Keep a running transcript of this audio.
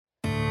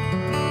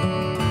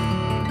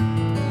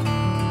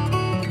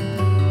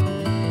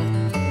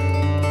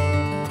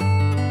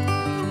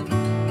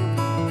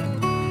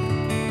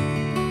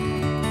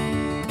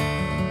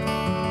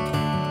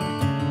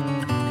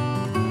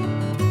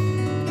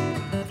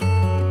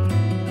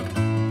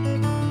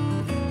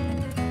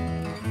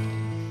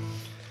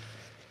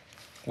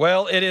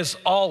Well, it is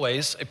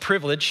always a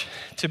privilege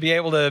to be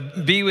able to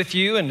be with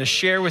you and to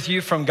share with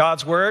you from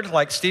God's Word.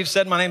 Like Steve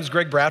said, my name is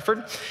Greg Bradford,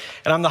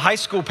 and I'm the high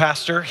school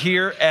pastor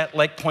here at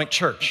Lake Point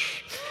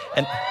Church.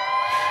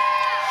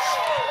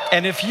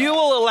 And if you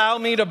will allow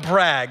me to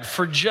brag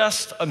for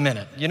just a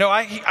minute, you know,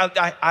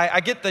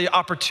 I get the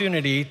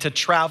opportunity to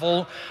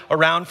travel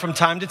around from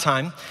time to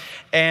time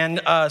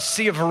and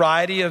see a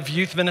variety of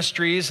youth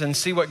ministries and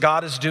see what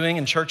God is doing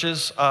in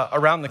churches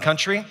around the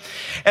country.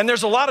 And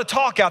there's a lot of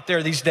talk out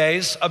there these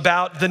days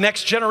about the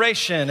next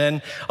generation,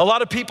 and a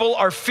lot of people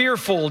are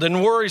fearful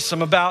and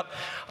worrisome about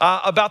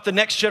the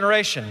next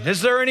generation.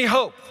 Is there any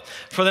hope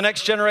for the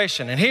next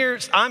generation? And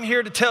I'm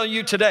here to tell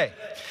you today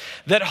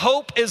that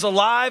hope is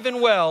alive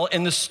and well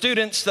in the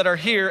students that are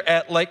here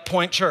at Lake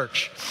Point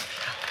Church.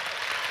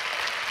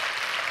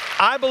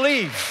 I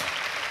believe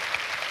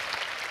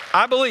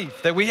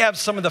that we have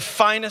some of the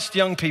finest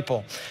young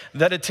people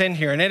that attend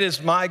here, and it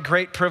is my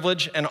great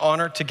privilege and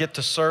honor to get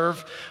to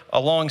serve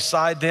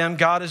alongside them.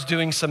 God is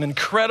doing some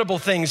incredible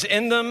things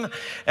in them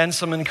and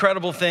some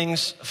incredible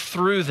things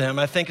through them.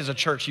 I think as a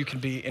church, you can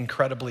be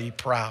incredibly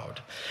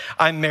proud.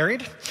 I'm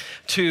married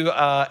to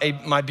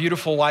my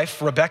beautiful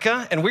wife,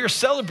 Rebecca, and we are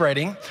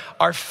celebrating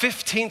our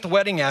 15th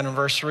wedding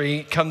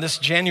anniversary come this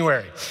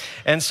January.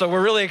 And so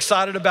we're really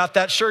excited about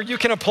that. Sure, you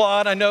can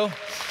applaud. I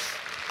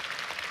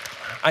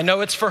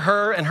know it's for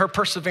her and her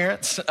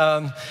perseverance.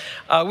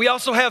 We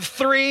also have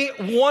 3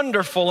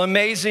 wonderful,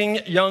 amazing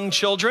young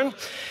children.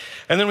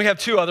 And then we have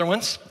 2 other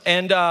ones.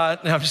 And no,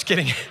 I'm just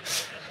kidding.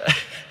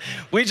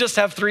 We just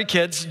have 3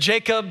 kids,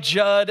 Jacob,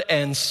 Judd,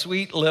 and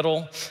sweet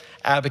little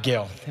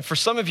Abigail. And for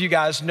some of you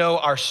guys know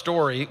our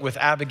story with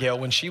Abigail.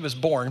 When she was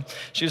born,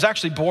 she was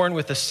actually born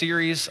with a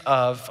series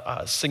of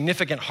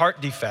significant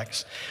heart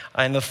defects.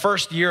 In the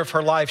first year of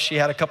her life, she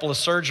had a couple of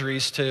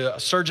surgeries to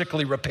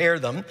surgically repair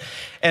them.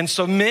 And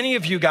so many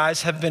of you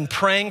guys have been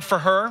praying for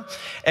her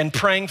and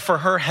praying for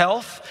her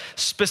health.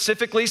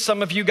 Specifically,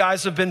 some of you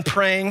guys have been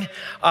praying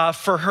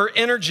for her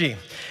energy.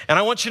 And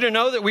I want you to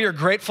know that we are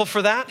grateful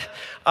for that,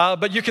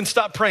 but you can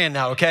stop praying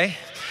now, okay?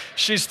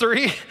 She's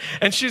 3,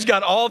 and she's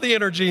got all the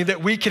energy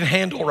that we can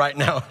handle right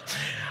now.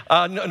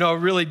 I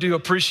really do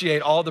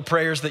appreciate all the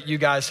prayers that you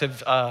guys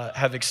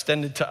have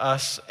extended to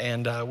us,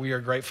 and we are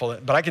grateful.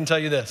 But I can tell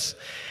you this,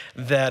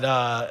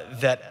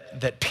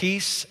 that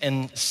peace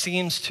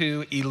seems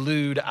to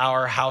elude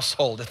our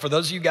household. For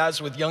those of you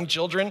guys with young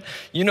children,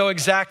 you know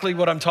exactly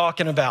what I'm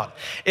talking about.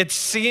 It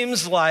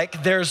seems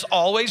like there's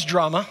always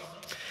drama.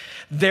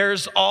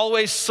 There's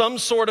always some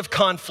sort of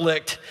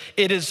conflict.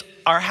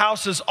 Our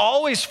house is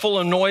always full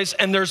of noise,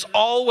 and there's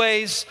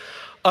always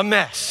a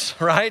mess,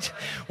 right?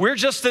 We're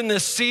just in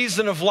this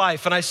season of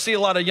life, and I see a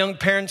lot of young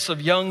parents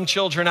of young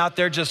children out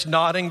there just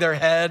nodding their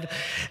head.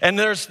 And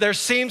there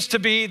seems to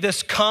be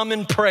this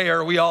common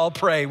prayer we all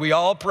pray. We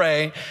all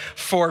pray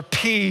for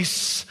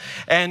peace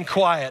and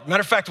quiet.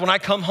 Matter of fact, when I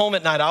come home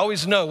at night, I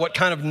always know what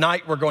kind of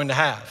night we're going to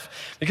have.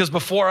 Because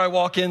before I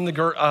walk in the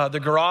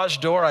garage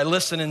door, I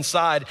listen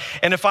inside.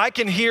 And if I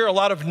can hear a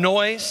lot of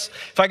noise,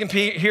 if I can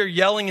hear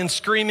yelling and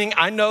screaming,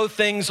 I know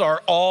things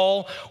are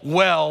all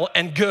well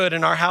and good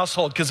in our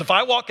household. Because if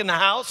I walk in the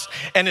house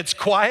and it's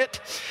quiet,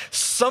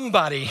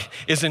 somebody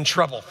is in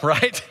trouble,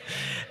 right?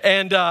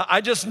 And I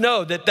just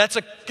know that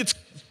it's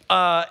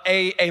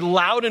a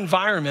loud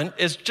environment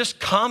is just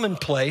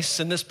commonplace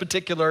in this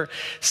particular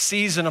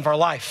season of our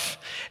life.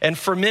 And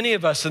for many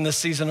of us in this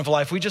season of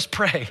life, we just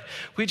pray.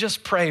 We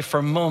just pray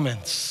for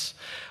moments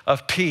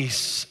of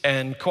peace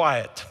and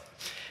quiet.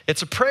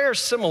 It's a prayer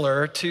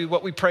similar to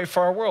what we pray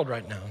for our world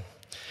right now.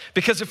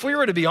 Because if we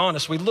were to be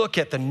honest, we look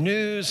at the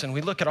news and we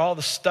look at all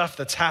the stuff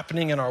that's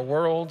happening in our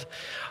world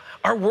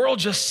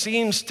just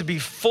seems to be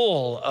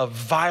full of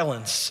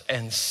violence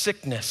and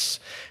sickness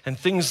and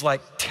things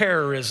like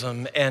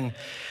terrorism. And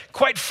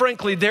quite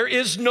frankly, there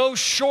is no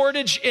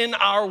shortage in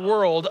our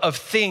world of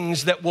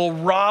things that will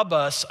rob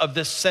us of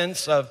this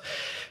sense of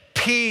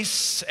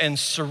peace and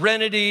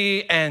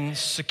serenity and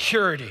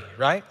security,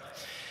 right?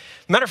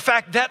 Matter of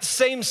fact, that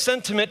same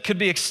sentiment could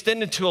be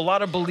extended to a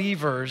lot of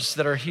believers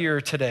that are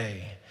here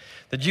today.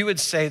 That you would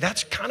say,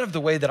 that's kind of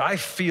the way that I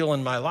feel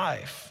in my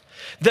life.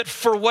 That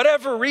for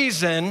whatever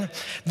reason,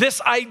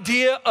 this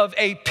idea of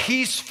a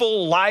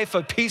peaceful life,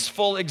 a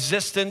peaceful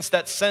existence,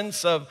 that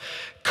sense of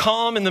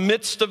calm in the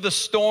midst of the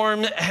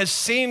storm has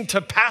seemed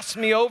to pass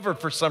me over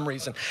for some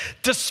reason,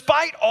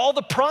 despite all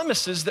the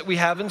promises that we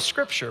have in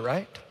Scripture,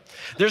 right?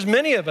 There's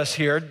many of us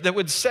here that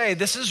would say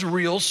this is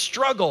real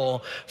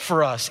struggle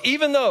for us,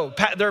 even though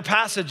there are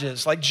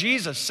passages like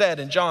Jesus said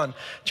in John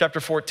chapter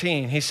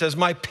 14, he says,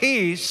 "My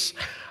peace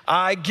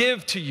I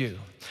give to you."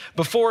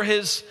 Before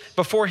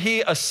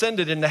he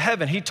ascended into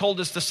heaven, he told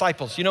his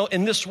disciples, you know,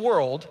 in this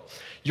world,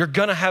 you're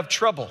gonna have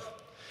trouble.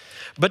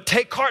 But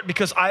take heart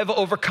because I have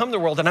overcome the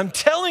world. And I'm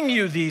telling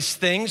you these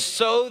things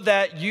so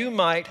that you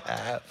might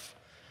have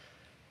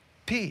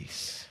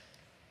peace.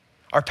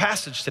 Our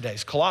passage today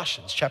is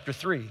Colossians chapter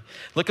 3.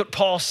 Look what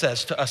Paul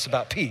says to us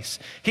about peace.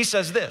 He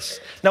says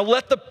this, "Now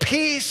let the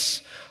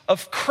peace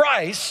of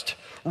Christ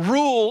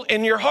rule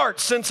in your heart,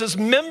 since as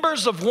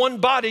members of one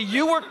body,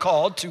 you were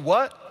called to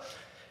what?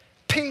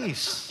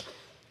 Peace.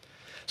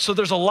 So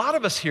there's a lot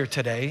of us here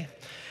today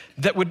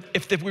that would,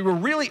 if we were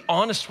really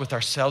honest with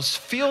ourselves,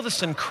 feel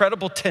this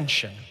incredible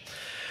tension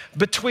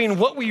between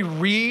what we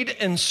read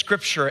in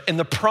Scripture and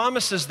the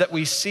promises that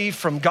we see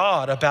from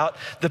God about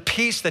the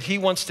peace that He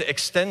wants to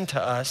extend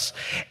to us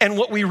and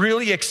what we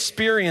really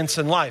experience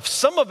in life.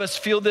 Some of us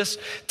feel this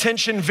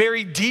tension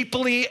very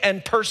deeply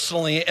and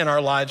personally in our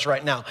lives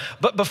right now.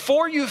 But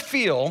before you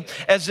feel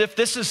as if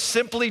this is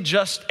simply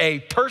just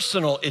a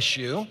personal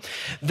issue,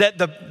 that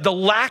the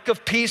lack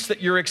of peace that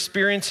you're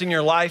experiencing in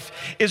your life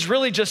is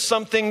really just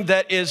something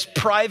that is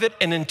private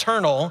and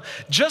internal,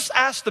 just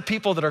ask the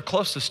people that are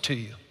closest to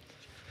you.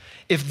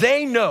 If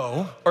they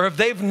know or if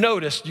they've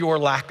noticed your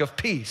lack of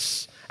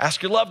peace,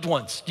 ask your loved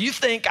ones, do you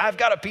think I've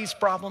got a peace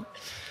problem?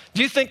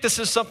 Do you think this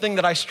is something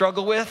that I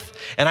struggle with?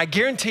 And I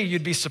guarantee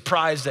you'd be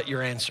surprised at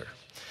your answer.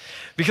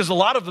 Because a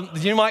lot of them,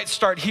 you might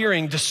start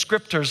hearing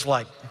descriptors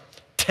like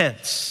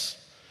tense,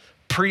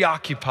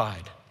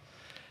 preoccupied,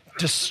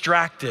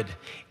 distracted,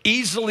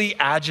 easily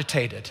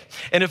agitated.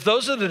 And if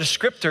those are the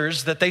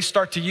descriptors that they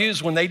start to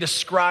use when they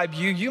describe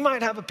you, you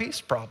might have a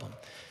peace problem.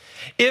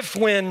 If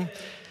when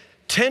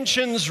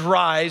tensions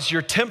rise,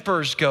 your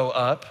tempers go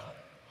up,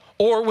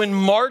 or when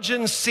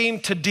margins seem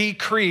to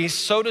decrease,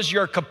 so does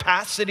your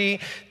capacity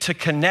to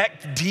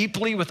connect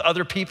deeply with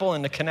other people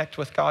and to connect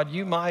with God.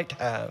 You might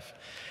have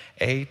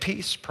a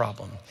peace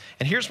problem.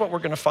 And here's what we're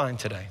going to find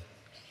today.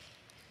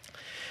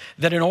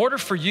 That in order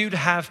for you to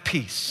have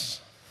peace,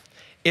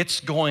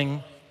 it's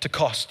going to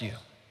cost you.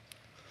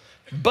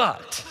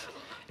 But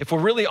if we're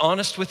really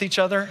honest with each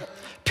other,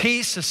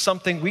 peace is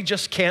something we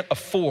just can't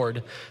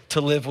afford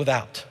to live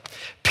without.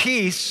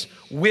 Peace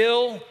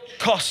will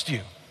cost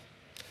you,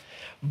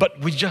 but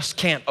we just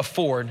can't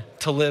afford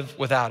to live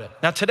without it.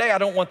 Now today, I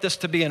don't want this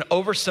to be an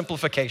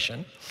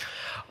oversimplification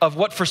of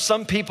what for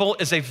some people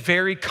is a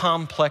very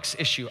complex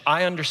issue.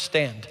 I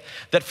understand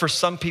that for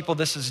some people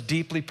this is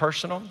deeply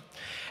personal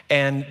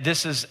and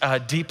this is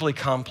deeply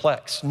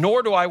complex.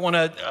 Nor do I want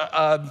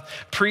to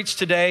preach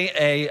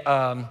today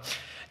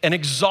an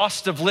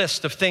exhaustive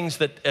list of things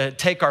that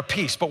take our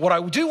peace. But what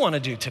I do want to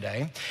do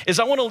today is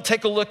I want to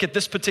take a look at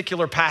this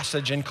particular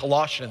passage in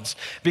Colossians,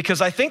 because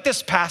I think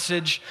this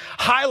passage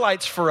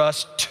highlights for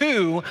us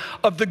two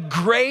of the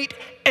great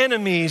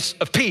enemies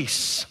of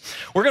peace.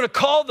 We're going to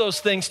call those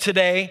things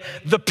today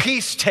the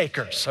peace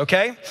takers,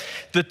 okay?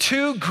 The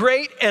two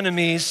great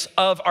enemies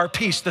of our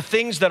peace, the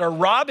things that are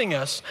robbing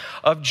us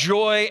of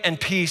joy and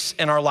peace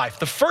in our life.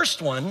 The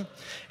first one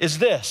is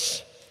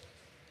this: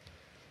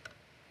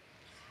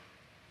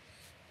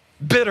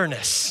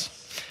 bitterness.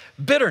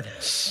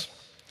 Bitterness.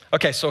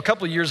 Okay, so a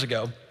couple of years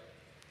ago,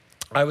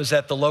 I was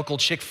at the local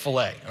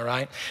Chick-fil-A, all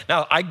right?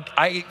 Now,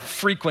 I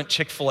frequent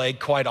Chick-fil-A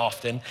quite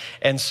often,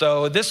 and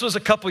so this was a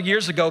couple of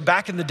years ago,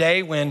 back in the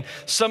day when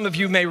some of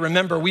you may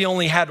remember we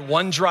only had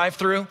one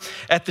drive-through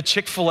at the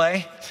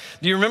Chick-fil-A.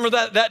 Do you remember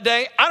that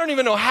day? I don't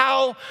even know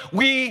how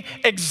we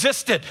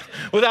existed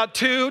without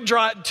two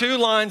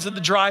lines at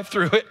the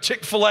drive-through at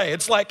Chick-fil-A.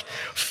 It's like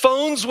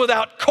phones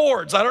without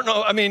cords. I don't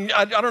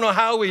know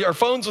how or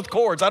phones with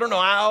cords. I don't know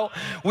how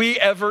we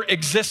ever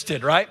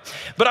existed, right?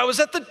 But I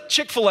was at the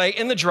Chick-fil-A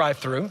in the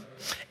drive-through,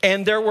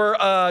 and there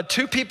were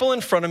two people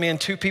in front of me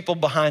and two people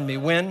behind me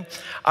when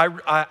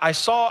I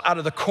saw out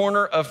of the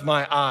corner of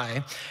my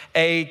eye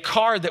a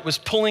car that was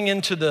pulling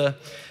into the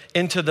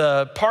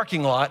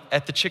parking lot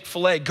at the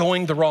Chick-fil-A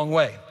going the wrong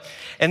way.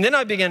 And then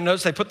I began to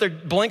notice they put their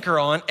blinker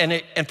on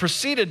and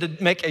proceeded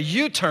to make a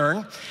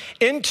U-turn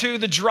into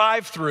the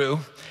drive-through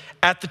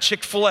at the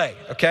Chick-fil-A,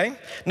 okay?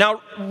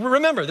 Now,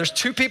 remember, there's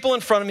two people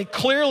in front of me.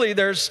 Clearly,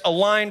 there's a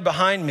line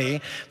behind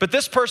me, but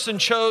this person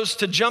chose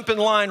to jump in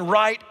line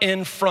right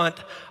in front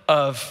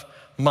of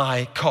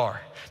my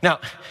car. Now,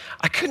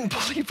 I couldn't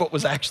believe what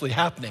was actually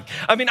happening.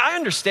 I mean, I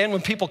understand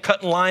when people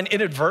cut in line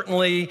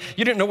inadvertently,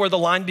 you didn't know where the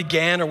line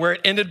began or where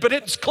it ended, but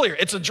it's clear.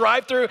 It's a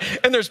drive-through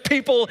and there's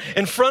people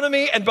in front of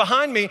me and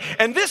behind me,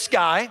 and this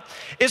guy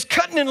is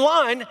cutting in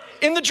line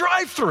in the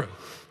drive-through.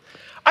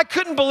 I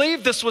couldn't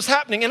believe this was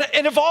happening.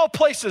 And of all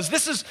places,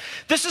 this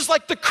is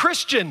like the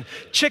Christian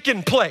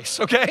chicken place,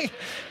 okay?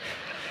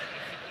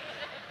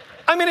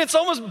 I mean, it's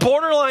almost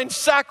borderline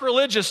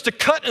sacrilegious to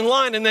cut in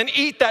line and then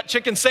eat that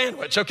chicken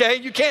sandwich, okay?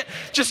 You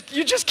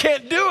just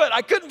can't do it.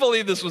 I couldn't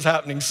believe this was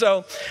happening.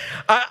 So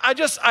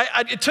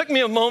it took me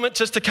a moment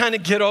just to kind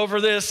of get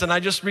over this, and I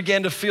just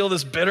began to feel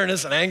this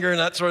bitterness and anger and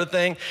that sort of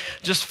thing.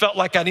 Just felt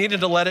like I needed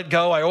to let it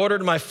go. I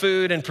ordered my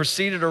food and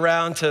proceeded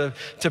around to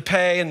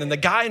pay, and then the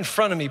guy in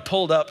front of me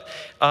pulled up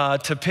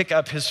to pick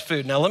up his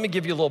food. Now, let me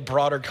give you a little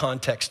broader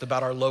context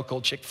about our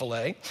local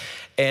Chick-fil-A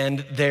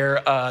and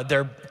their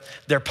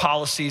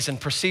policies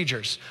and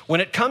procedures. When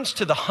it comes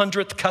to the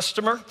 100th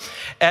customer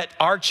at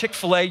our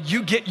Chick-fil-A,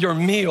 you get your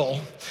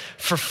meal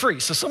for free.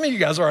 So some of you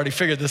guys already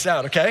figured this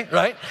out, okay,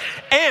 right?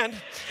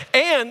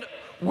 And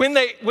when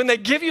they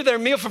give you their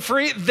meal for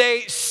free,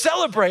 they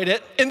celebrate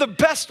it in the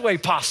best way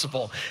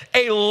possible.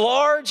 A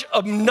large,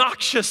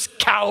 obnoxious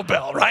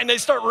cowbell, right? And they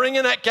start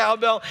ringing that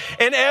cowbell,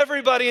 and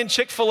everybody in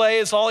Chick-fil-A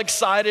is all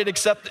excited,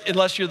 except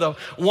unless you're the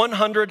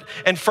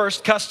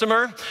 101st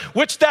customer,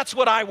 which that's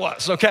what I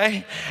was,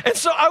 okay? And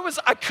so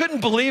I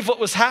couldn't believe what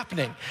was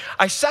happening.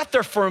 I sat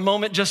there for a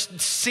moment just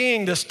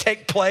seeing this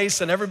take place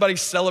and everybody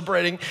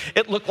celebrating.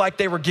 It looked like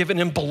they were giving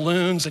him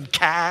balloons and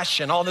cash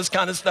and all this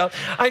kind of stuff.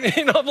 I'm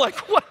like,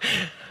 what?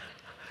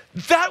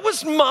 That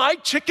was my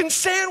chicken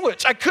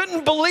sandwich. I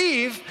couldn't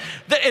believe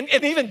that,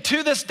 and even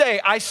to this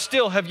day, I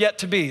still have yet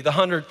to be the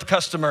 100th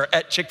customer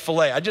at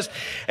Chick-fil-A.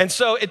 And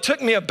so it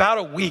took me about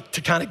a week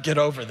to kind of get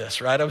over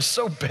this, right? I was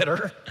so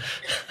bitter.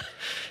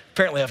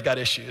 Apparently I've got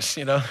issues,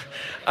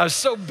 I was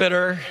so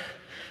bitter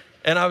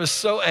and I was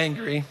so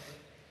angry.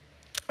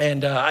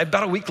 And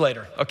about a week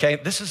later, okay,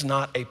 this is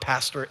not a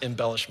pastor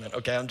embellishment,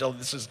 okay? I'm telling you,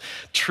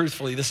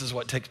 this is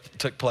what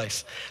took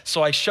place.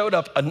 So I showed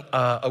up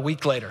a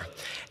week later,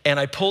 and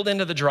I pulled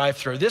into the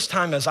drive-thru. This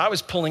time, as I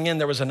was pulling in,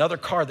 there was another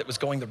car that was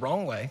going the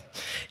wrong way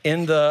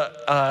in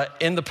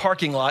the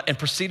parking lot and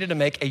proceeded to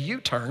make a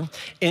U-turn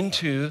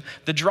into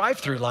the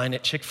drive-thru line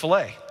at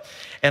Chick-fil-A.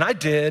 And I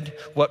did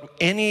what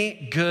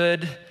any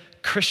good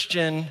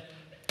Christian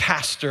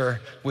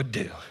pastor would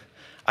do.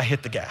 I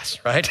hit the gas,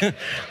 right?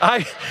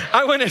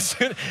 I went as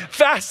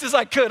fast as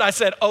I could. I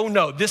said, oh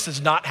no, this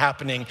is not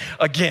happening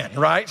again,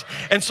 right?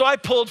 And so I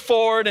pulled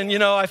forward and,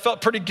 I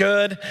felt pretty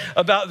good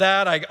about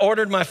that. I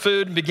ordered my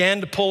food and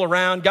began to pull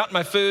around, got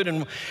my food.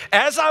 And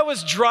as I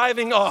was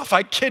driving off,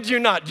 I kid you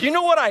not, do you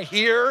know what I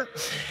hear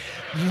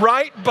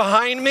right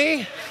behind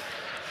me?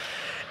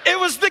 It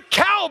was the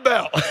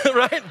cowbell,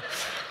 right?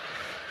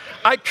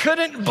 I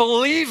couldn't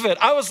believe it.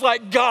 I was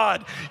like,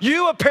 God,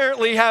 you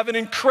apparently have an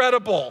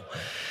incredible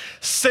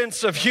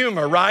sense of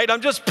humor, right?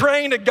 I'm just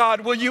praying to God,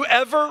 will you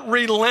ever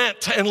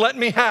relent and let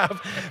me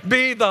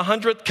be the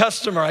 100th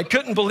customer? I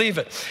couldn't believe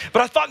it.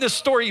 But I thought this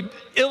story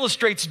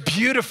illustrates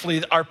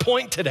beautifully our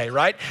point today,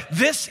 right?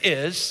 This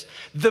is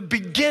the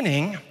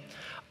beginning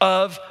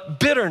of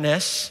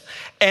bitterness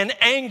and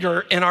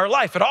anger in our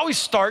life. It always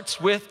starts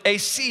with a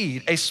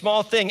seed, a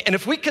small thing. And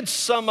if we could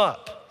sum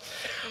up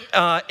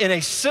in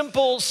a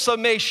simple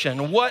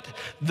summation, what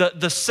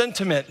the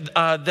sentiment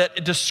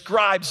that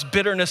describes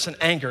bitterness and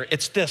anger,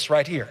 it's this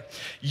right here.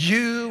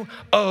 You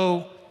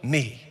owe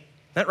me.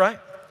 Isn't that right?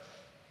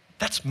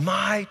 That's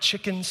my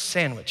chicken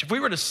sandwich. If we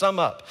were to sum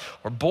up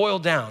or boil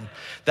down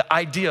the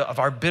idea of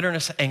our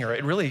bitterness and anger,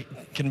 it really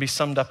can be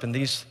summed up in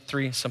these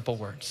three simple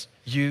words.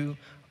 You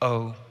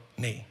owe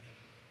me.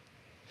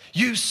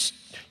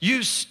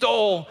 You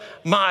stole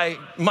my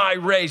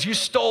raise. You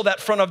stole that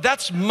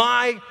that's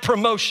my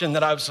promotion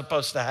that I was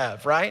supposed to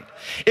have, right?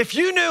 If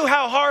you knew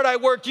how hard I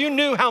worked, you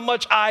knew how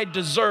much I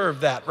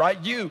deserve that,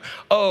 right? You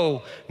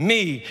owe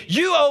me.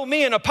 You owe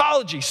me an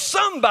apology.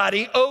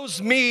 Somebody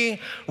owes me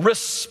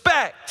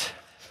respect.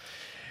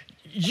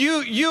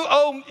 You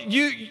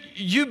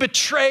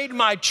betrayed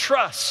my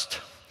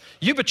trust.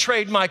 You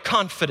betrayed my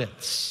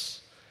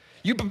confidence.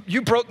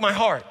 You broke my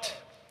heart.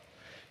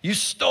 You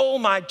stole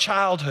my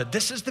childhood.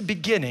 This is the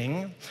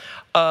beginning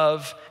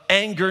of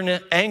anger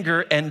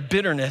and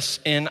bitterness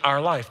in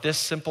our life, this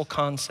simple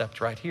concept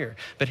right here.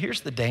 But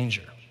here's the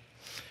danger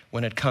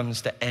when it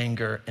comes to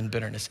anger and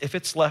bitterness. If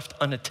it's left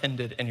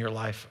unattended in your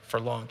life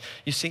for long,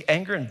 you see,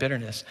 anger and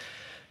bitterness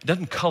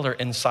doesn't color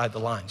inside the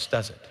lines,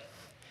 does it?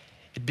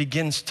 It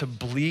begins to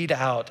bleed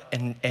out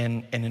and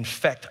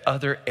infect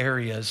other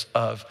areas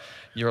of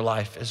your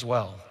life as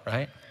well,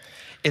 right?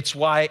 It's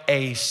why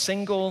a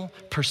single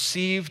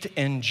perceived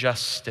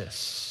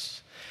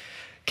injustice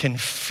can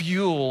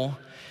fuel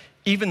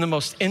even the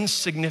most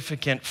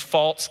insignificant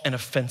faults and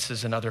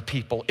offenses in other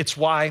people. It's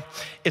why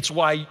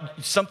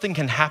something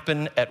can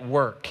happen at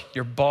work.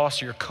 Your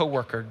boss or your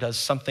coworker does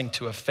something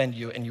to offend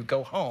you, and you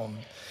go home,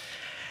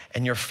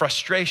 and your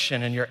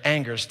frustration and your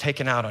anger is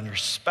taken out on your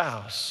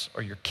spouse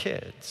or your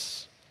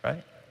kids,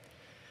 right?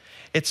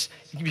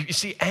 You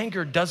see,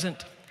 anger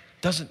doesn't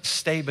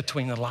stay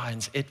between the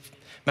lines.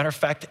 Matter of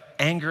fact,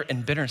 anger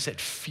and bitterness, it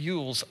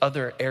fuels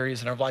other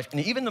areas in our life. And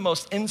even the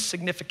most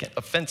insignificant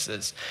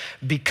offenses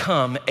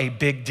become a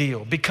big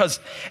deal,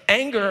 because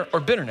anger or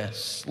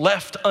bitterness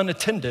left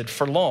unattended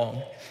for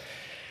long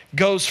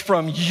goes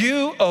from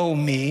you owe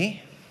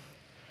me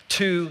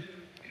to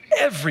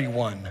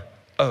everyone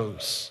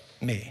owes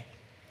me,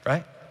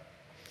 right?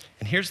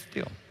 And here's the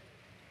deal.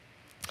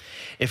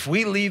 If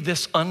we leave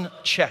this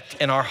unchecked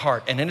in our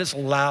heart and it is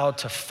allowed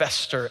to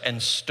fester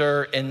and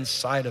stir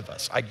inside of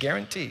us, I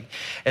guarantee,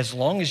 as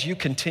long as you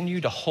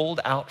continue to hold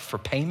out for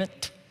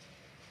payment,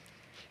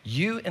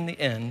 you in the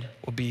end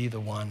will be the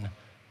one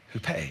who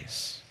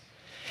pays.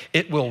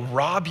 It will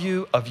rob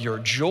you of your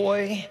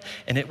joy,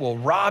 and it will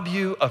rob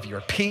you of your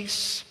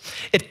peace.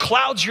 It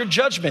clouds your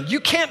judgment. You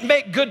can't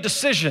make good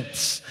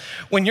decisions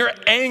when you're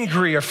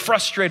angry or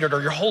frustrated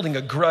or you're holding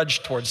a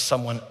grudge towards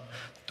someone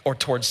or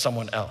towards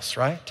someone else,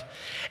 right?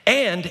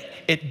 And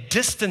it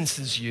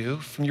distances you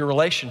from your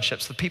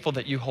relationships, the people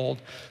that you hold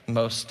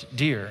most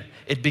dear.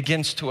 It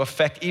begins to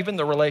affect even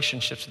the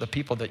relationships of the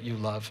people that you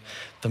love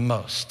the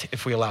most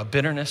if we allow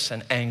bitterness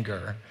and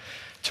anger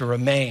to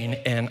remain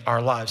in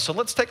our lives. So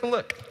let's take a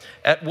look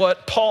at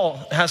what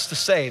Paul has to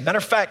say. Matter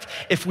of fact,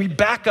 if we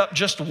back up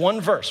just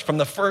one verse from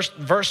the first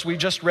verse we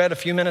just read a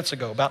few minutes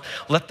ago about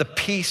let the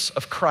peace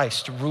of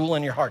Christ rule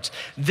in your hearts.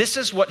 This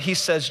is what he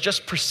says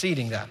just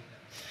preceding that.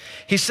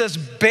 He says,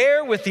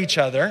 bear with each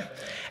other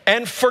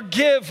and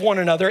forgive one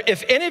another.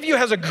 If any of you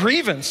has a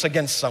grievance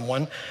against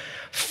someone,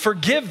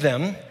 forgive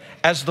them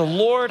as the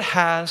Lord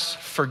has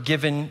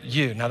forgiven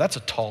you. Now that's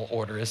a tall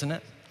order, isn't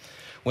it?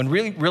 When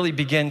we really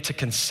begin to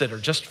consider,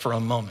 just for a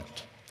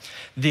moment,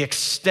 the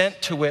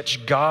extent to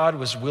which God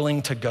was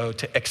willing to go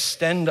to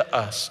extend to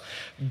us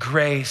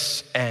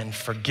grace and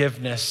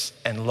forgiveness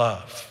and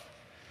love.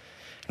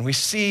 And we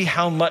see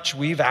how much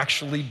we've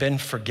actually been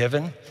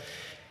forgiven.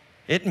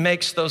 It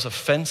makes those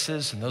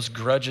offenses and those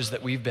grudges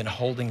that we've been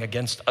holding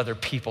against other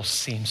people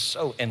seem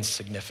so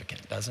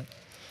insignificant, doesn't it?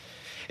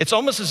 It's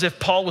almost as if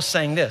Paul was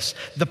saying this: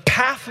 the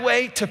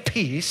pathway to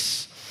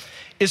peace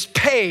is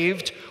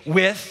paved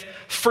with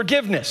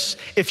forgiveness.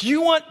 If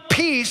you want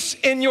peace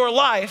in your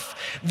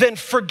life, then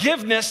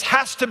forgiveness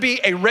has to be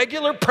a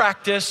regular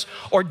practice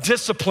or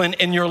discipline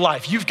in your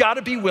life. You've got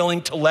to be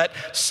willing to let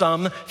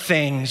some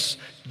things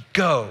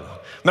go.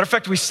 Matter of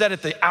fact, we said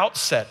at the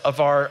outset of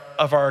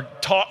our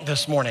talk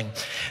this morning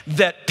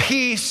that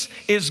peace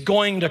is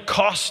going to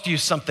cost you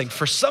something.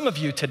 For some of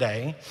you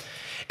today,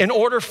 in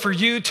order for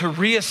you to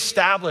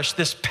reestablish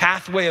this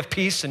pathway of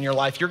peace in your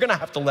life, you're gonna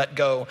have to let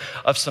go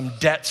of some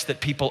debts that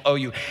people owe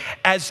you.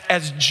 As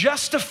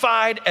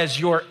justified as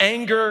your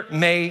anger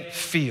may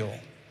feel,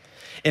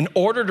 in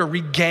order to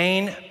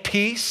regain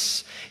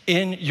peace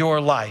in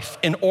your life,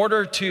 in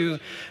order to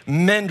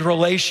mend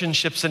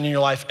relationships in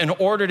your life, in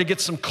order to get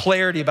some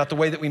clarity about the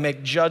way that we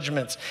make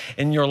judgments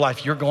in your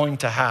life, you're going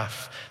to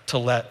have to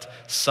let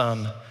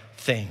some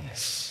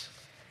things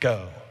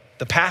go.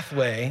 The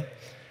pathway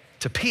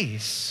to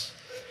peace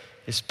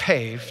is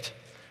paved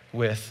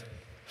with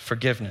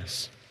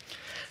forgiveness.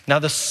 Now,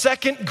 the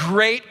second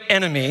great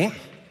enemy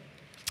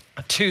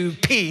to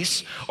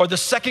peace, or the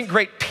second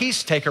great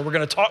peace taker we're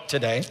gonna talk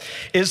today,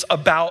 is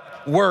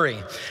about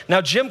worry. Now,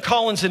 Jim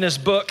Collins in his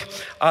book,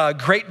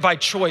 Great by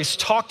Choice,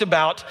 talked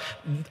about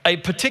a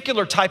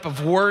particular type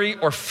of worry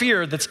or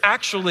fear that's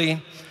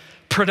actually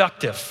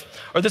productive,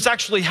 or that's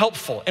actually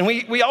helpful. And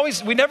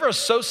we never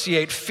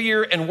associate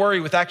fear and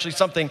worry with actually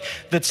something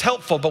that's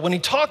helpful, but when he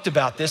talked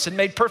about this, it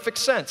made perfect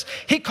sense.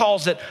 He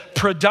calls it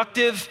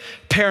productive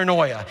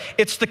paranoia.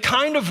 It's the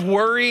kind of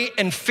worry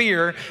and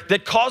fear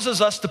that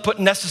causes us to put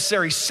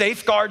necessary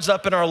safeguards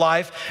up in our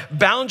life,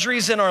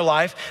 boundaries in our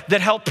life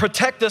that help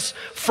protect us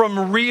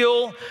from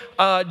real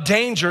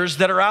dangers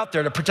that are out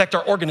there, to protect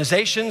our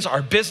organizations,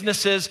 our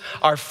businesses,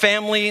 our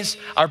families,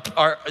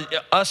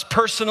 us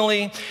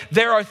personally.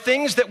 There are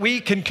things that we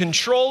can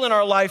control in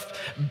our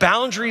life,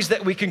 boundaries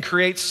that we can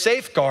create,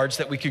 safeguards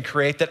that we can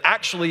create that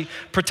actually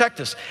protect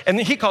us. And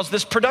he calls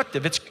this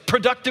productive. It's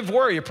productive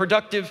worry, or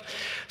productive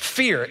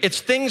fear.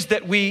 It's things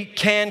that we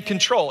can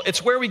control.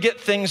 It's where we get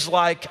things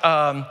like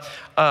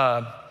fire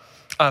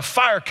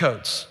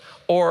codes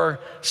or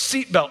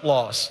seatbelt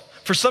laws.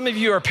 For some of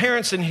you are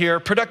parents in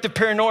here, productive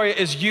paranoia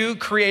is you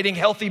creating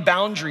healthy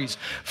boundaries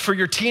for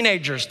your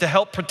teenagers to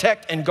help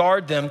protect and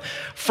guard them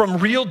from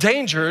real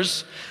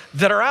dangers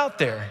that are out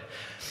there.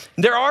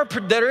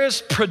 There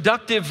is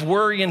productive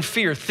worry and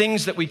fear,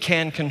 things that we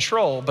can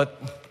control,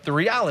 but the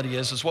reality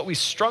is what we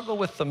struggle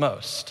with the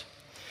most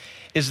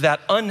is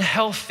that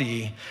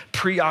unhealthy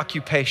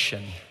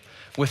preoccupation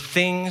with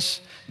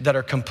things that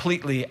are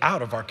completely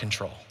out of our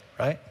control,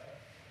 right?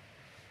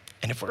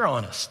 And if we're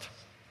honest,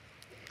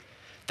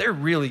 there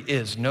really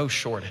is no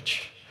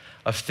shortage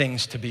of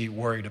things to be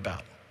worried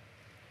about,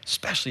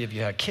 especially if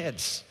you have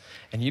kids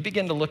and you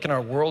begin to look in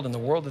our world and the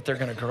world that they're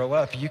gonna grow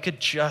up, you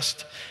could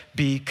just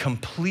be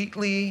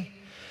completely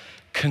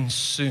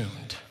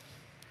consumed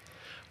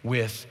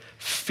with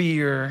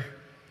fear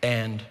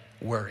and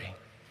worry.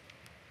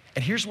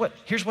 And here's what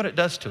it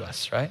does to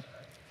us, right?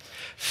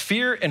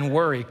 Fear and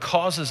worry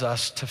causes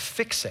us to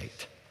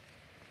fixate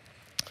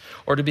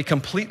or to be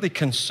completely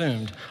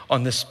consumed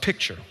on this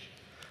picture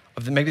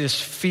of maybe this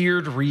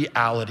feared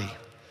reality.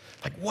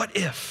 Like, what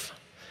if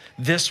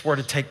this were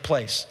to take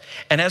place?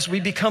 And as we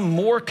become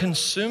more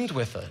consumed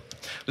with it,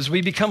 as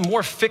we become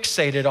more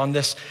fixated on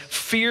this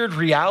feared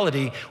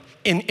reality,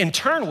 in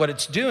turn, what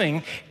it's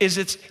doing is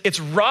it's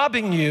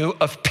robbing you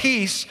of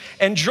peace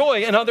and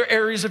joy in other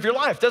areas of your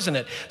life, doesn't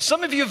it?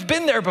 Some of you have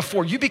been there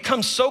before. You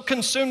become so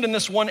consumed in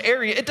this one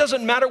area, it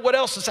doesn't matter what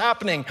else is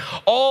happening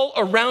all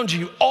around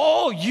you.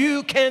 All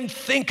you can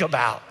think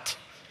about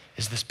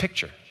is this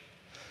picture,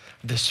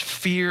 this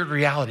feared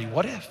reality.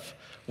 What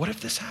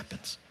if this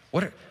happens?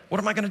 What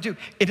am I gonna do?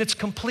 It's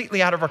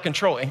completely out of our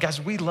control. And guys,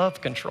 we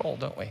love control,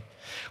 don't we?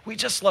 We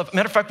just love,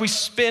 matter of fact, we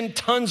spend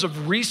tons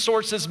of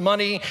resources,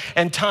 money,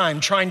 and time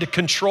trying to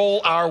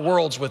control our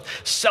worlds with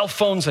cell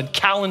phones and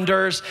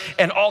calendars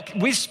and all.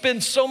 We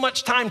spend so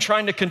much time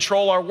trying to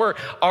control our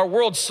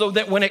world so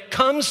that when it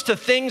comes to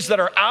things that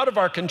are out of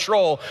our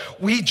control,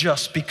 we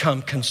just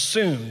become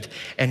consumed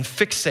and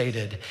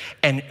fixated.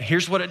 And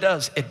here's what it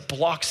does. It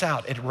blocks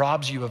out, it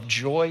robs you of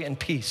joy and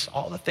peace.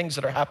 All the things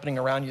that are happening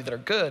around you that are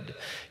good,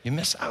 you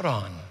miss out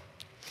on.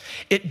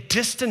 It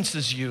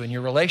distances you in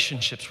your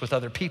relationships with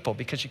other people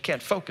because you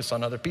can't focus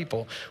on other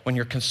people when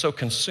you're so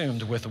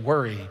consumed with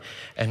worry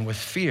and with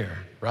fear,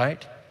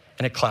 right?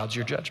 And it clouds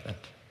your judgment.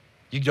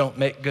 You don't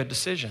make good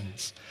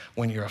decisions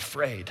when you're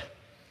afraid,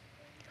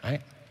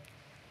 right?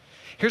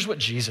 Here's what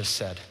Jesus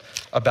said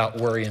about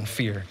worry and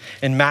fear.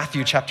 In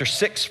Matthew chapter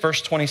 6,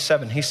 verse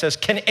 27, he says,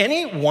 "Can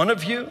any one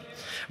of you,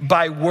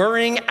 by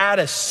worrying, add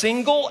a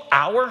single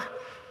hour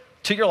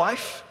to your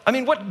life?" I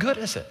mean, what good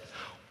is it?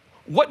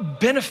 What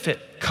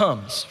benefit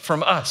comes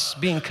from us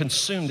being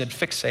consumed and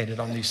fixated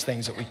on these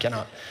things that we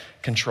cannot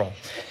control?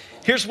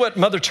 Here's what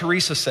Mother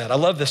Teresa said. I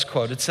love this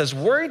quote. It says,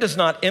 "Worry does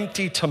not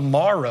empty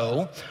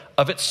tomorrow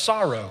of its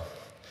sorrow.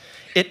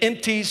 It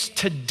empties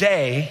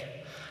today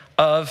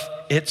of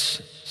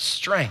its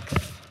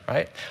strength."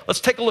 Right?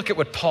 Let's take a look at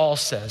what Paul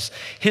says.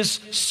 His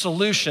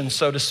solution,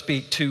 so to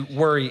speak, to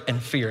worry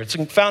and fear. It's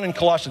found in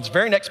Colossians,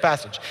 very next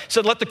passage. He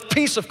said, "Let the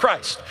peace of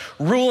Christ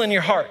rule in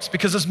your hearts,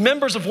 because as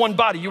members of one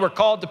body, you are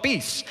called to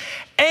peace.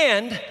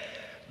 And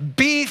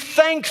be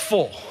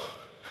thankful."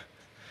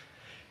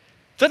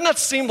 Doesn't that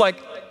seem like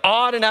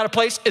odd and out of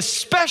place?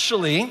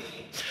 Especially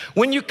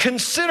when you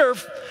consider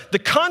the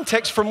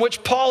context from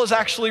which Paul is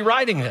actually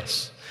writing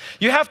this.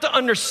 You have to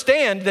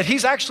understand that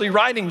he's actually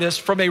writing this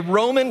from a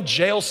Roman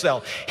jail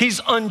cell. He's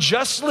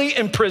unjustly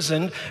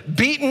imprisoned,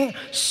 beaten,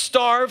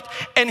 starved,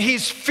 and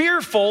he's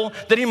fearful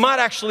that he might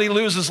actually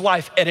lose his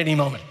life at any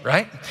moment,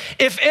 right?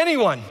 If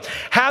anyone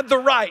had the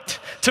right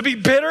to be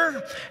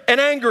bitter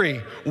and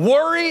angry,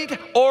 worried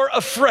or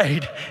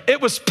afraid,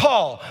 it was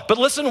Paul. But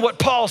listen to what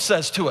Paul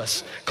says to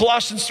us.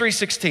 Colossians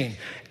 3:16,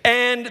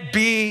 "And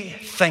be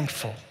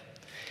thankful."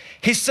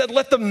 He said,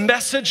 "Let the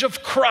message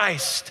of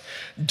Christ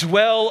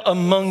dwell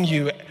among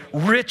you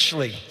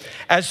richly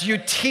as you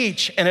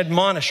teach and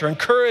admonish or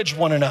encourage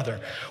one another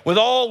with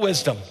all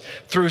wisdom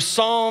through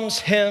psalms,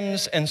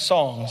 hymns, and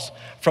songs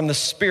from the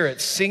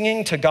Spirit,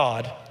 singing to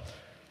God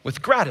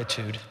with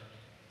gratitude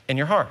in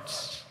your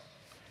hearts."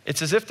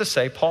 It's as if to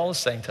say, Paul is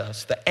saying to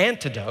us, the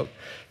antidote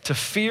to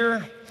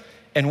fear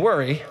and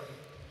worry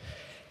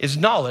is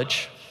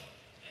knowledge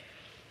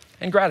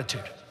and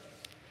gratitude.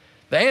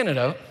 The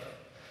antidote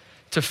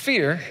to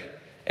fear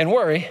and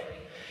worry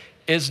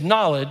is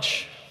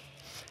knowledge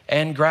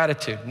and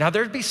gratitude. Now,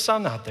 there'd be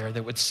some out there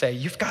that would say,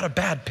 you've got a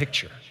bad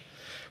picture.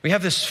 We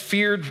have this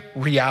feared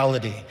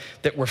reality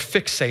that we're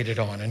fixated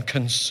on and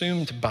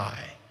consumed by,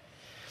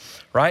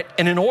 right?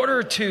 And in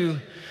order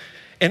to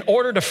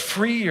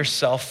free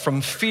yourself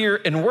from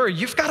fear and worry,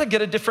 you've got to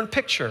get a different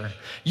picture.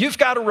 You've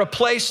got to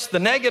replace the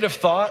negative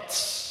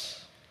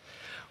thoughts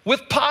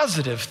with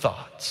positive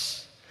thoughts.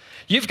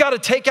 You've got to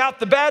take out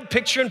the bad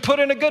picture and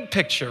put in a good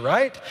picture,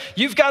 right?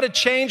 You've got to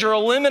change or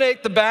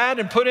eliminate the bad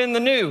and put in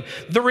the new.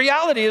 The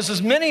reality is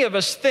many of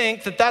us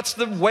think that that's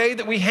the way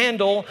that we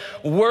handle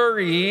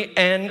worry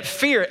and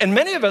fear. And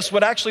many of us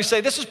would actually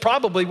say this is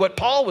probably what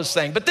Paul was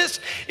saying, but this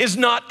is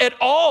not at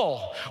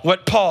all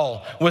what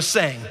Paul was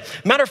saying.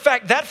 Matter of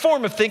fact, that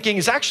form of thinking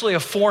is actually a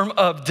form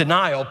of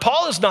denial.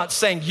 Paul is not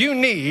saying you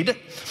need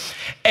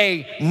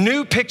a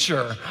new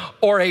picture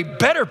or a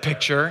better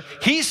picture.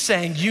 He's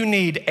saying you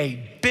need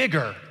a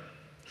bigger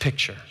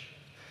picture.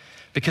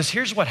 Because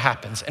here's what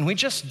happens, and we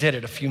just did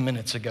it a few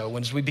minutes ago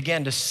when we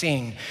began to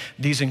sing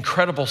these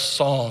incredible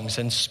songs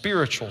and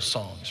spiritual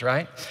songs,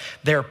 right?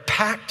 They're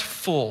packed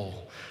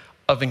full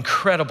of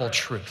incredible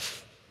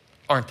truth,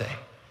 aren't they?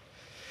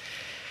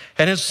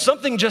 And as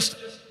something just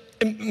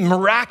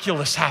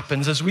miraculous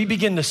happens as we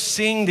begin to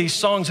sing these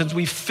songs, as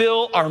we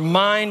fill our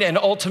mind and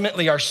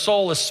ultimately our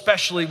soul,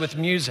 especially with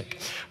music,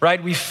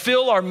 right? We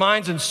fill our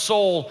minds and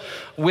soul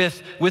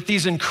with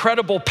these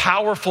incredible,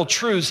 powerful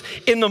truths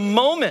in the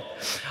moment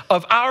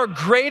of our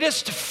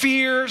greatest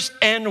fears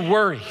and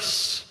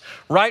worries,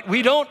 right?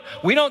 We don't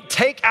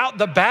take out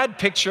the bad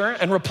picture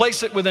and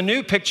replace it with a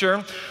new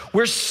picture.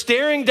 We're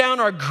staring down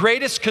our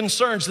greatest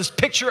concerns, this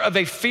picture of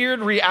a feared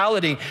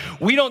reality.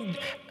 We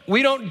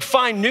don't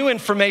find new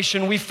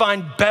information, we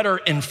find better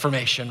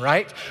information,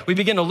 right? We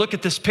begin to look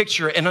at this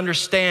picture and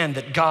understand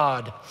that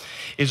God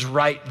is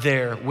right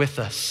there with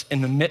us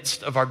in the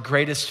midst of our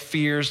greatest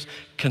fears,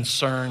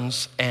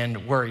 concerns,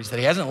 and worries, that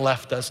he hasn't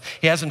left us,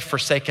 he hasn't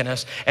forsaken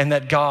us, and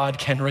that God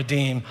can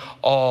redeem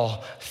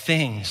all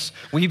things.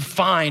 We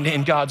find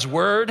in God's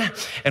word,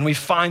 and we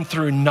find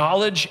through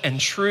knowledge and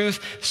truth,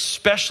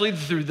 especially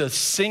through the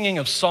singing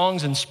of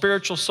songs and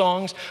spiritual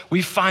songs,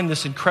 we find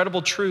this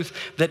incredible truth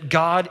that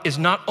God is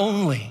not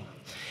only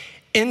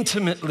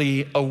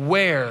intimately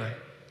aware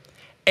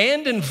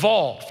and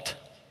involved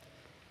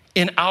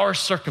in our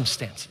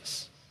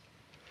circumstances.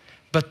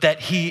 but that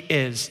he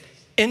is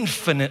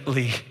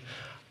infinitely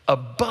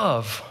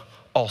above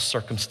all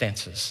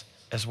circumstances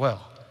as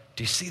well.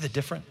 Do you see the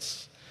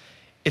difference?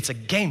 It's a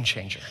game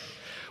changer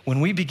when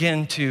we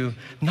begin to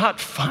not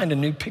find a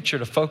new picture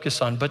to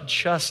focus on, but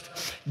just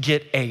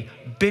get a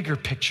bigger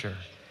picture.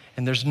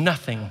 And there's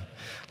nothing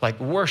like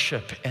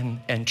worship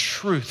and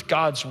truth,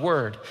 God's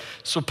word.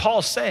 So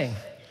Paul's saying,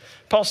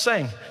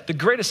 the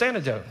greatest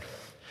antidote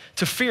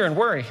to fear and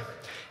worry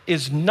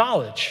is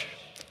knowledge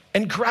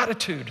and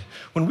gratitude.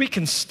 When we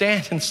can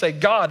stand and say,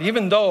 God,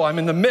 even though I'm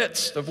in the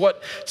midst of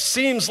what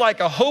seems like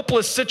a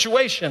hopeless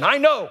situation, I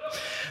know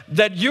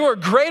that you are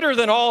greater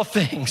than all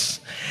things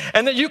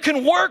and that you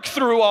can work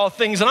through all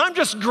things. And I'm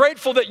just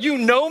grateful that you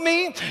know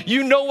me,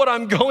 you know what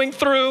I'm going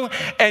through,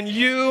 and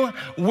you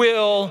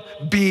will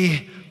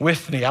be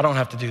with me. I don't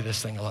have to do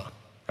this thing alone,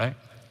 right?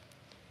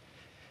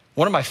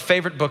 One of my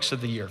favorite books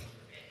of the year,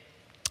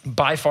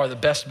 by far the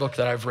best book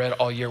that I've read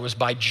all year, was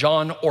by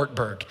John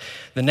Ortberg.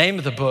 The name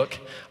of the book,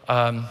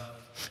 the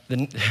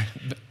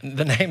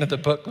name of the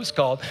book was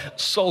called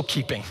Soul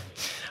Keeping.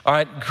 All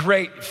right,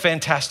 great,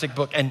 fantastic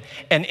book. And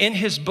in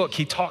his book,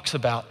 he talks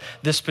about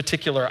this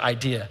particular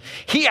idea.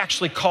 He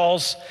actually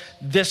calls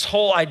this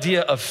whole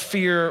idea of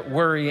fear,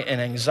 worry, and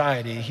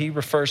anxiety, he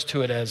refers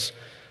to it as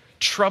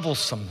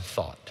troublesome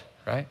thought,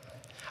 right?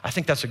 I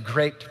think that's a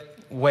great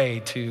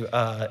way to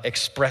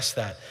express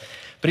that.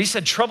 But he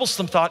said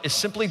troublesome thought is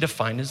simply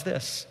defined as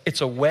this.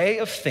 It's a way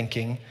of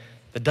thinking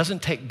that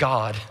doesn't take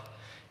God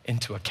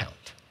into account.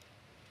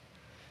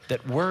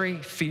 That worry,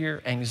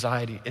 fear,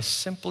 anxiety is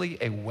simply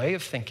a way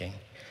of thinking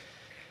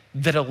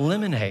that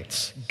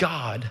eliminates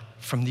God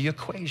from the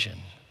equation.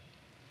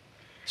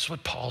 That's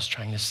what Paul's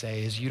trying to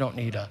say is you don't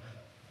need a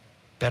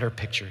better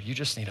picture, you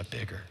just need a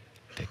bigger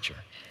picture.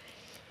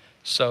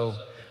 So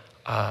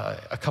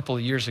a couple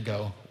of years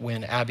ago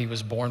when Abby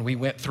was born, we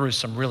went through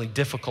some really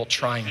difficult,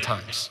 trying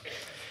times.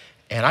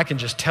 And I can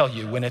just tell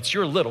you, when it's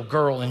your little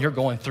girl and you're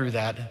going through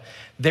that,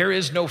 there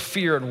is no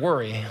fear and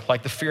worry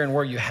like the fear and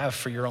worry you have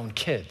for your own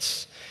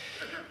kids.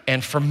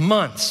 And for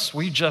months,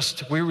 we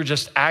were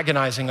just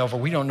agonizing over,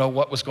 we don't know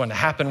what was going to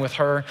happen with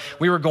her.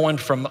 We were going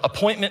from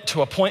appointment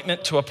to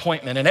appointment to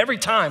appointment. And every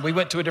time we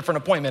went to a different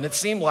appointment, it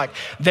seemed like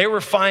they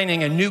were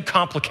finding a new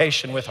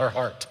complication with her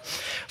heart.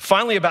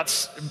 Finally,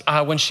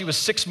 when she was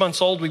 6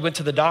 months old, we went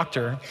to the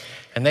doctor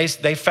and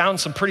they found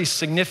some pretty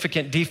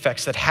significant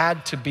defects that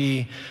had to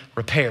be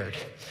repaired.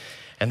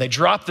 And they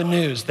dropped the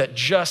news that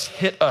just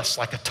hit us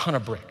like a ton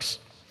of bricks.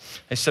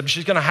 They said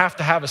she's gonna have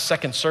to have a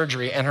second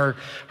surgery, and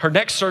her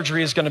next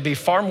surgery is gonna be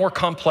far more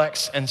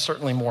complex and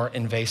certainly more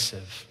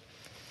invasive.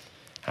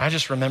 And I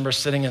just remember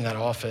sitting in that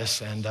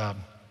office and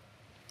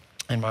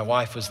my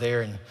wife was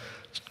there, and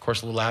of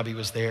course little Abby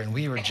was there, and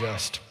we were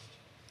just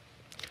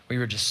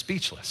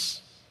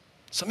speechless.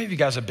 Some of you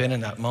guys have been in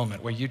that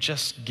moment where you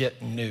just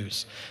get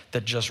news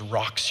that just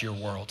rocks your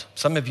world.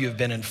 Some of you have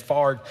been in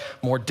far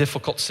more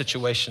difficult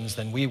situations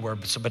than we were,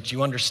 but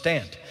you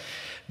understand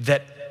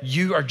that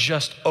you are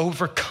just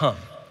overwhelmed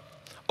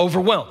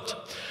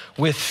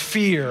with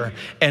fear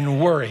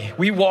and worry.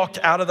 We walked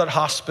out of that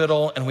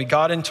hospital and we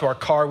got into our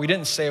car. We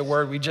didn't say a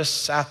word, we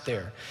just sat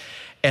there.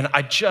 And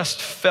I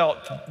just felt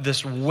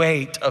this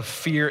weight of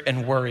fear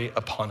and worry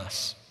upon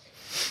us.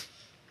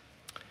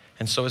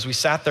 And so as we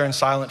sat there in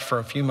silence for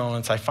a few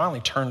moments, I finally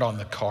turned on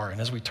the car.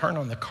 And as we turned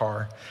on the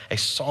car, a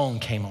song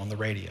came on the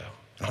radio.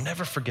 And I'll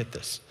never forget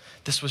this.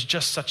 This was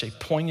just such a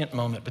poignant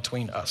moment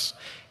between us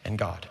and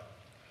God.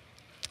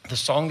 The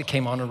song that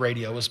came on the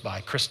radio was by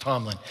Chris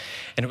Tomlin,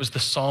 and it was the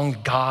song,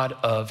 God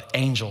of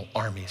Angel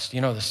Armies. You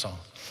know this song?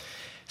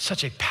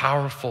 Such a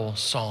powerful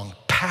song,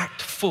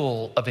 packed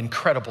full of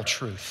incredible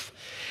truth.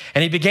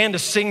 And he began to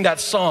sing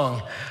that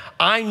song,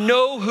 I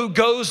know who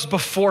goes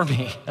before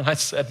me. And I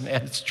said,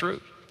 man, it's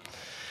true.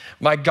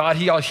 My God,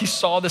 he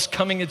saw this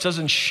coming. It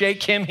doesn't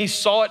shake him. He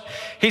saw it.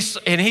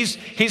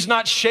 He's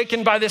not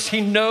shaken by this.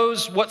 He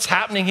knows what's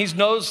happening. He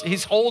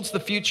holds the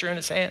future in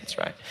his hands,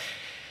 right?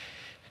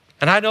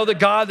 And I know the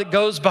God that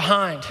goes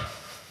behind,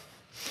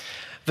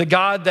 the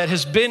God that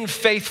has been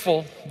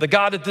faithful, the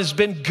God that has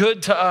been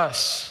good to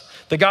us,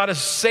 the God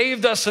has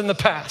saved us in the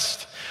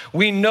past.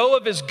 We know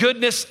of his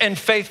goodness and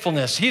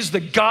faithfulness. He's the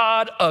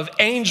God of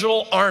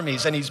angel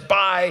armies, and he's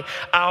by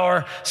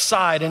our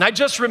side. And I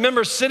just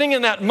remember sitting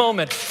in that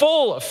moment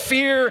full of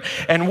fear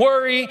and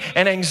worry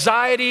and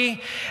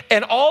anxiety.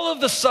 And all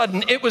of a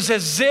sudden, it was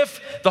as if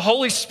the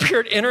Holy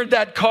Spirit entered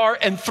that car,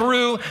 and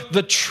through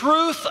the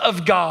truth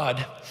of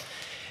God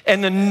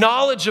and the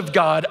knowledge of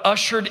God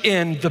ushered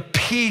in the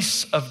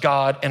peace of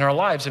God in our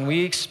lives. And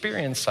we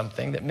experienced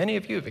something that many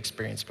of you have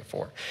experienced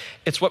before.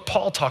 It's what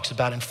Paul talks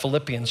about in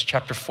Philippians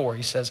chapter 4.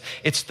 He says,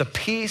 it's the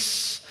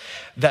peace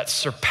that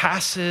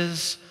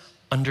surpasses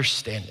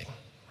understanding,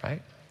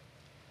 right?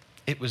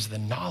 It was the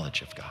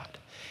knowledge of God.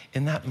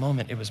 In that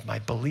moment, it was my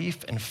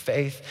belief and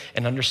faith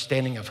and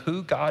understanding of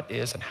who God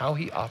is and how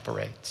he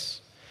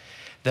operates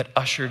that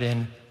ushered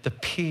in the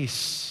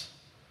peace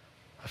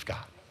of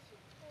God.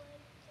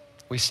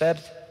 We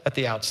said at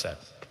the outset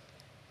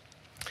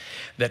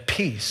that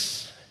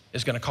peace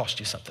is gonna cost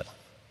you something.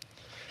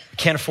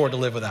 can't afford to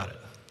live without it.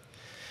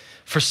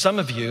 For some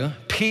of you,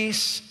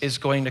 peace is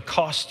going to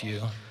cost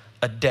you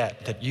a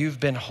debt that you've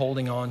been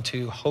holding on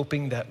to,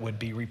 hoping that would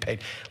be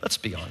repaid. Let's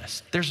be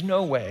honest. There's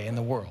no way in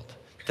the world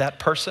that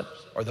person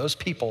or those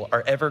people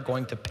are ever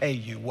going to pay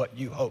you what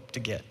you hope to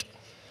get.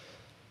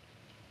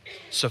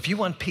 So if you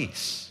want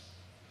peace,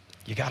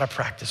 you gotta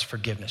practice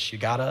forgiveness. You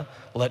gotta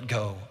let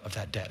go of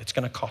that debt. It's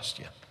gonna cost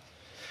you.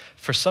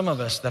 For some of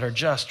us that are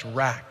just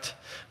racked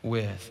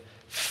with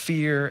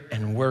fear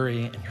and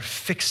worry, and you're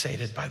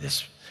fixated by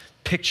this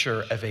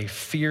picture of a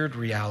feared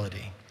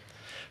reality.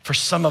 For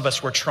some of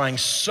us, we're trying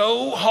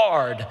so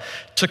hard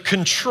to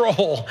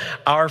control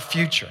our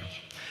future.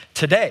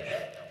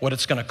 Today, what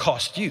it's gonna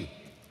cost you,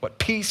 what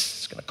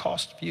peace is gonna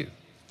cost you,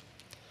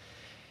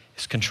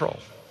 is control.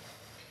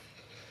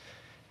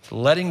 It's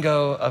letting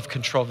go of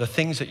control, the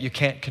things that you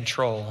can't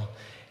control,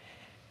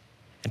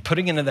 and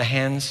putting into the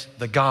hands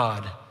the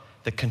God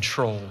that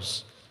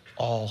controls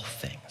all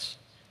things.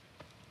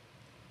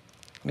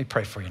 Let me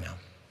pray for you now.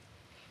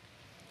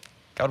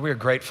 God, we are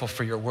grateful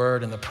for your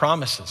word and the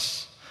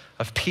promises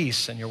of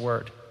peace in your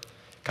word.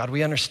 God,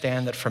 we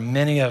understand that for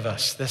many of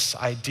us, this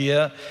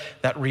idea,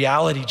 that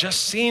reality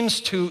just seems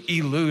to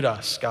elude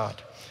us,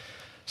 God.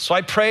 So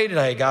I pray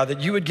today, God, that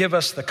you would give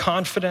us the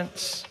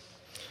confidence,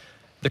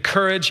 the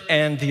courage,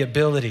 and the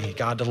ability,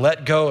 God, to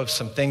let go of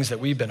some things that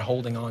we've been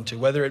holding on to,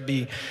 whether it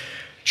be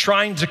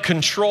trying to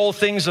control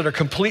things that are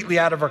completely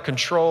out of our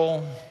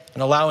control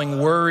and allowing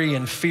worry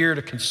and fear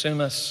to consume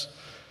us.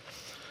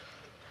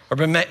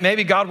 Or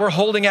maybe, God, we're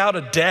holding out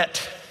a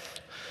debt.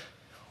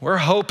 We're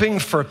hoping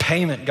for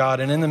payment,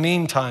 God, and in the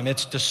meantime,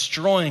 it's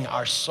destroying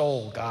our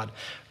soul, God.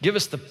 Give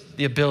us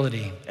the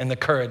ability and the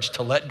courage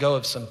to let go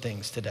of some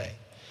things today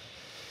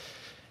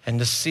and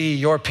to see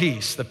your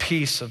peace, the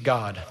peace of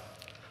God,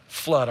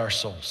 flood our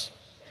souls.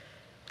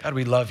 God,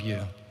 we love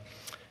you.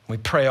 We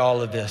pray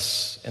all of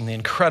this in the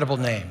incredible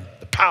name,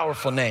 the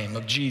powerful name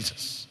of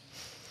Jesus.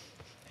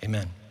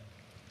 Amen.